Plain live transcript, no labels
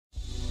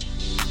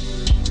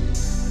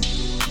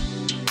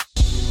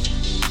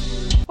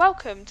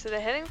Welcome to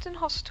the Hillingdon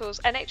Hospitals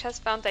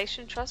NHS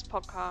Foundation Trust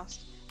podcast,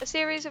 a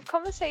series of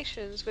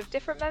conversations with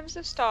different members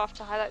of staff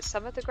to highlight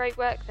some of the great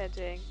work they're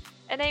doing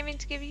and aiming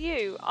to give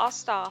you, our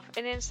staff,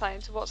 an insight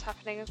into what's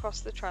happening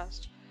across the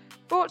Trust.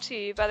 Brought to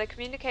you by the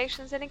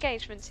Communications and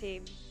Engagement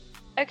team.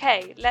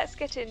 Okay, let's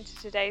get into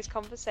today's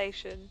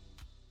conversation.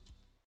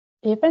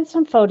 The events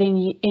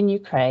unfolding in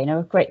Ukraine are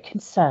of great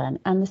concern,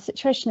 and the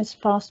situation is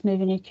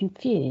fast-moving and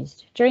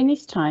confused. During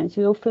these times,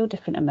 we all feel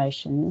different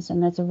emotions,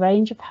 and there's a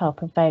range of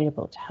help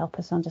available to help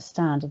us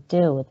understand and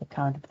deal with the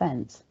current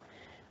events.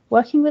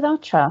 Working with our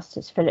trust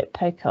is Philip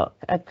Pocock,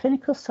 a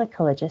clinical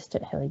psychologist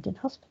at Hillingdon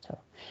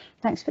Hospital.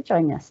 Thanks for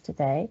joining us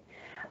today.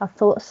 Our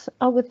thoughts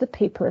are with the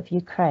people of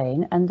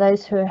Ukraine and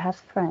those who have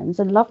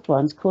friends and loved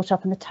ones caught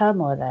up in the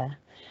turmoil there.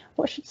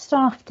 What should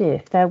staff do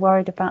if they're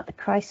worried about the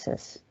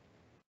crisis?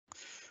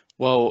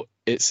 Well,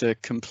 it's a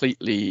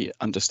completely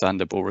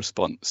understandable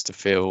response to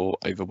feel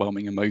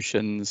overwhelming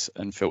emotions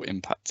and feel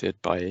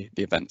impacted by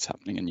the events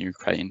happening in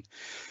Ukraine.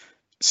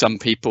 Some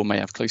people may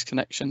have close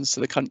connections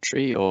to the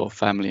country or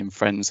family and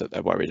friends that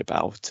they're worried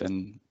about,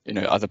 and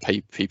other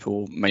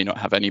people may not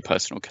have any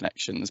personal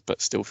connections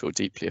but still feel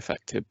deeply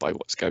affected by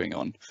what's going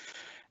on.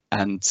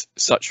 And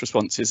such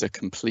responses are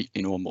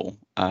completely normal,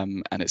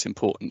 and it's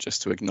important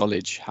just to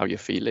acknowledge how you're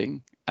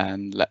feeling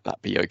and let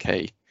that be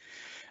okay.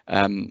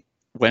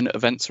 When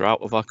events are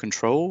out of our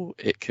control,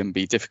 it can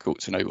be difficult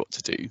to know what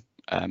to do.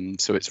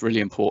 So it's really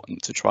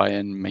important to try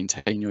and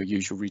maintain your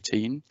usual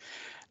routine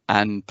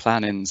and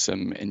plan in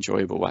some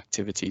enjoyable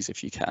activities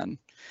if you can.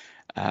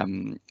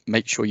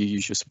 Make sure you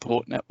use your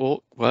support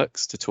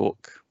networks to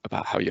talk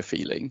about how you're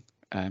feeling.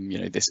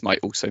 This might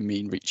also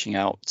mean reaching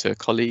out to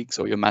colleagues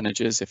or your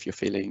managers if you're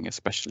feeling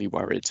especially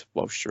worried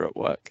whilst you're at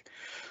work.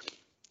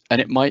 And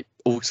it might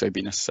also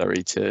be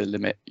necessary to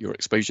limit your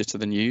exposure to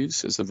the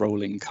news, as the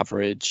rolling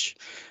coverage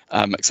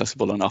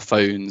accessible on our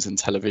phones and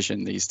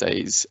television these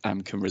days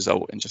can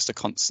result in just a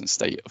constant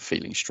state of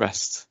feeling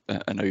stressed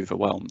and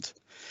overwhelmed.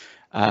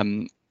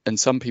 And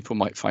some people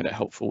might find it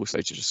helpful also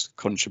to just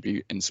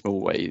contribute in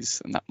small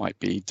ways, and that might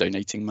be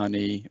donating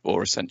money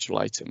or essential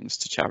items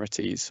to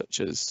charities such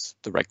as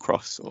the Red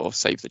Cross or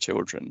Save the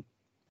Children.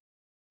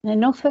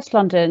 In North West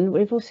London,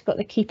 we've also got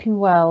the Keeping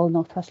Well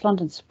North West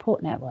London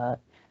support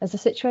network. As the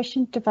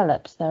situation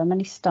develops, there are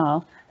many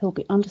staff who will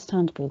be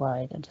understandably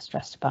worried and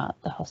distressed about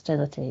the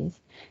hostilities.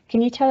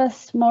 Can you tell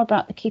us more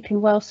about the Keeping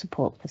Well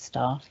support for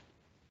staff?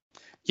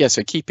 Yeah,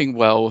 so Keeping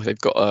Well, they've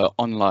got an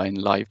online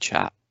live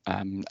chat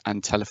and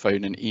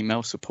telephone and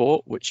email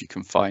support, which you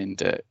can find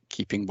at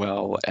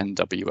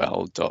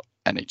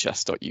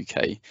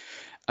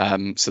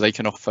keepingwell.nwl.nhs.uk. So they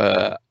can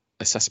offer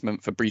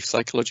assessment for brief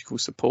psychological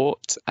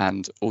support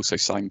and also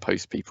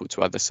signpost people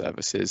to other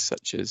services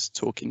such as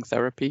talking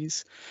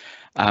therapies.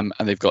 And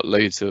they've got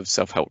loads of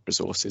self-help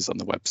resources on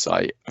the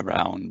website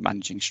around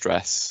managing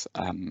stress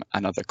and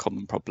other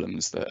common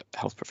problems that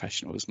health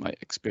professionals might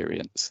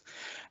experience.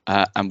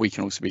 And we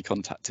can also be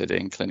contacted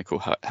in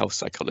clinical health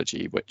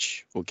psychology,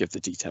 which we'll give the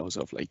details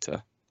of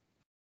later.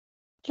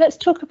 Let's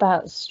talk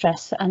about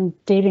stress and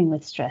dealing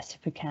with stress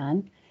if we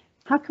can.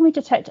 How can we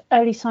detect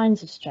early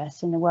signs of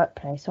stress in the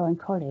workplace or in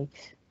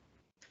colleagues?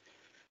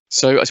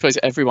 So I suppose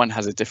everyone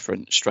has a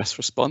different stress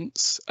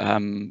response,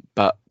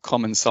 but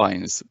common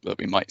signs that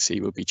we might see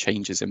will be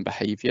changes in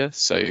behaviour.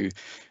 So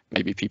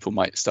maybe people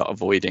might start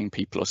avoiding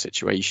people or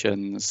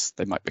situations.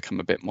 They might become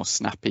a bit more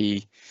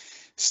snappy,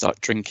 start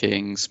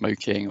drinking,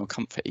 smoking or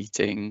comfort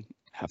eating,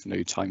 have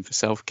no time for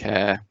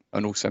self-care,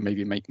 and also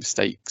maybe make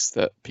mistakes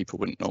that people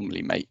wouldn't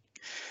normally make,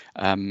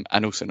 and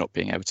also not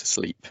being able to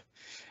sleep.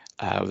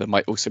 There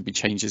might also be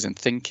changes in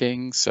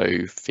thinking,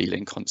 so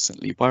feeling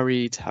constantly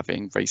worried,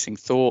 having racing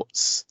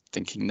thoughts,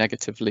 thinking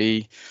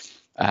negatively,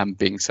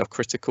 being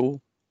self-critical,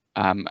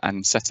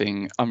 and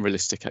setting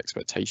unrealistic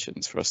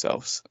expectations for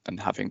ourselves and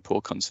having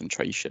poor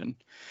concentration.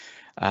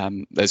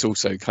 There's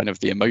also kind of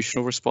the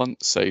emotional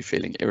response, so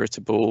feeling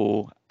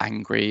irritable,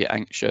 angry,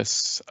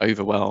 anxious,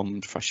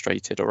 overwhelmed,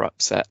 frustrated or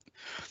upset.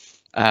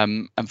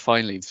 And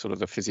finally, sort of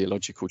the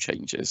physiological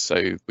changes.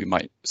 So we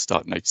might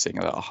start noticing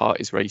that our heart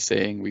is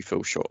racing, we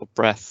feel short of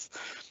breath,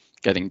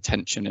 getting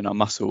tension in our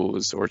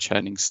muscles or a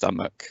churning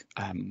stomach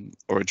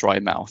or a dry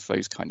mouth,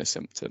 those kind of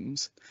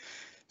symptoms.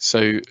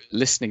 So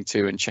listening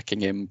to and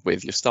checking in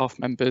with your staff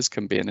members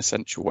can be an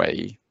essential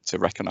way to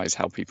recognise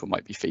how people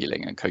might be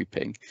feeling and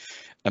coping,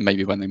 and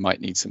maybe when they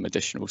might need some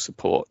additional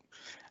support.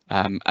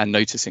 And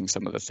noticing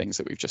some of the things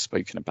that we've just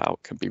spoken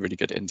about can be really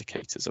good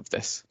indicators of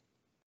this.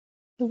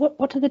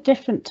 What are the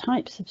different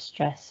types of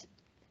stress?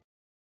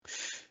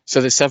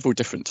 So there's several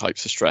different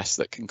types of stress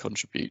that can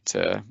contribute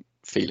to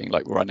feeling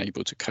like we're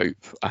unable to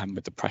cope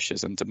with the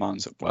pressures and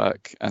demands at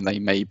work, and they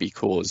may be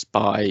caused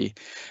by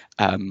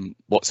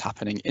what's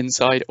happening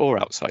inside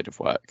or outside of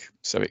work.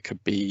 So it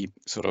could be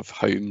sort of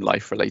home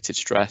life related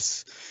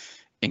stress,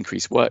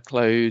 increased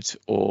workload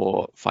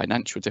or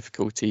financial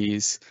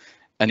difficulties,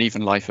 and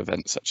even life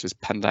events such as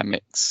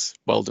pandemics,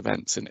 world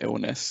events and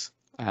illness.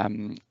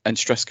 And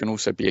stress can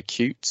also be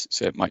acute,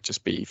 so it might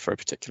just be for a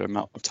particular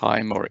amount of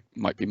time, or it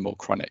might be more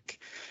chronic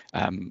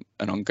and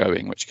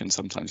ongoing, which can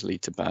sometimes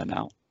lead to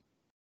burnout.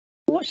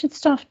 What should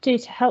staff do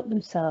to help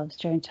themselves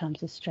during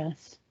times of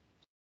stress?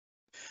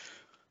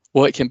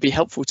 Well, it can be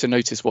helpful to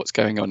notice what's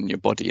going on in your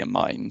body and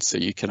mind so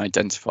you can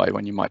identify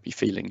when you might be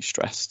feeling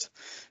stressed.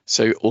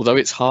 So although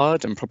it's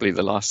hard and probably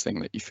the last thing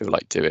that you feel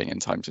like doing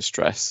in times of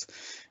stress,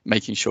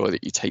 making sure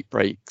that you take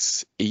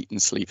breaks, eat and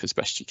sleep as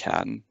best you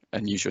can,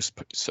 and use your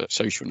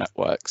social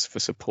networks for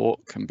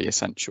support can be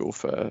essential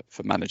for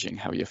managing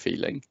how you're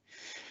feeling.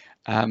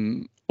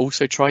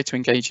 Also try to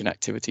engage in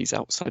activities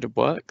outside of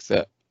work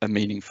that are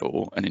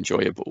meaningful and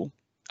enjoyable.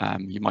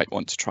 You might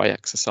want to try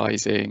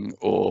exercising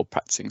or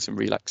practicing some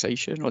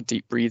relaxation or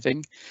deep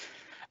breathing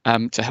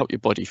to help your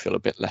body feel a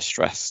bit less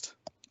stressed.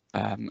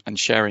 And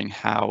sharing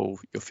how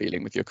you're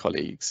feeling with your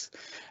colleagues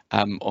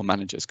or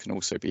managers can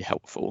also be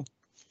helpful.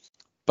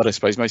 But I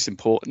suppose most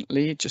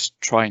importantly, just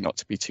try not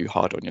to be too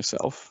hard on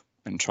yourself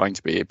and trying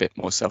to be a bit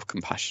more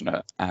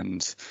self-compassionate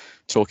and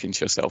talking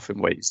to yourself in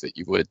ways that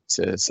you would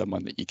to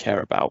someone that you care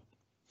about.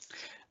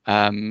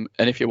 And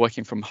if you're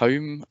working from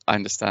home, I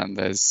understand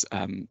there's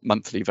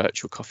monthly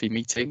virtual coffee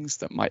meetings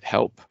that might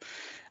help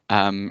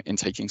in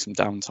taking some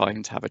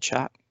downtime to have a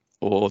chat.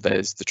 Or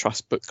there's the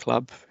Trust Book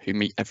Club, who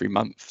meet every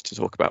month to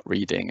talk about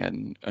reading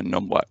and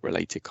non-work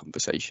related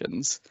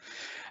conversations.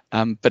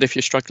 But if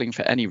you're struggling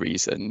for any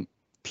reason,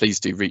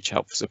 please do reach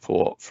out for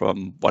support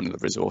from one of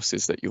the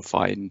resources that you'll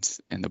find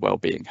in the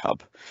Wellbeing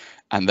Hub.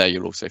 And there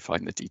you'll also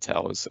find the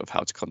details of how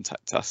to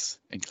contact us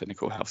in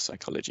clinical health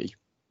psychology.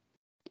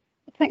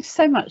 Thanks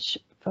so much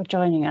for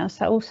joining us.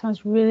 That all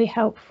sounds really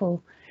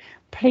helpful.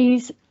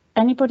 Please,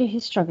 anybody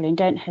who's struggling,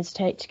 don't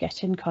hesitate to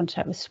get in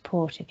contact with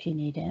support if you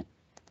need it.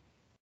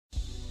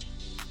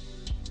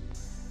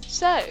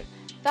 So,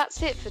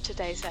 that's it for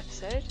today's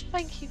episode.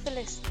 Thank you for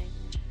listening.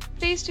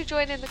 Please do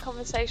join in the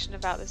conversation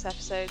about this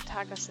episode,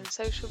 tag us in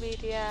social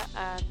media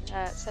and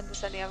send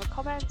us any other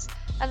comments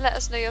and let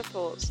us know your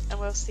thoughts, and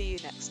we'll see you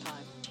next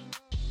time.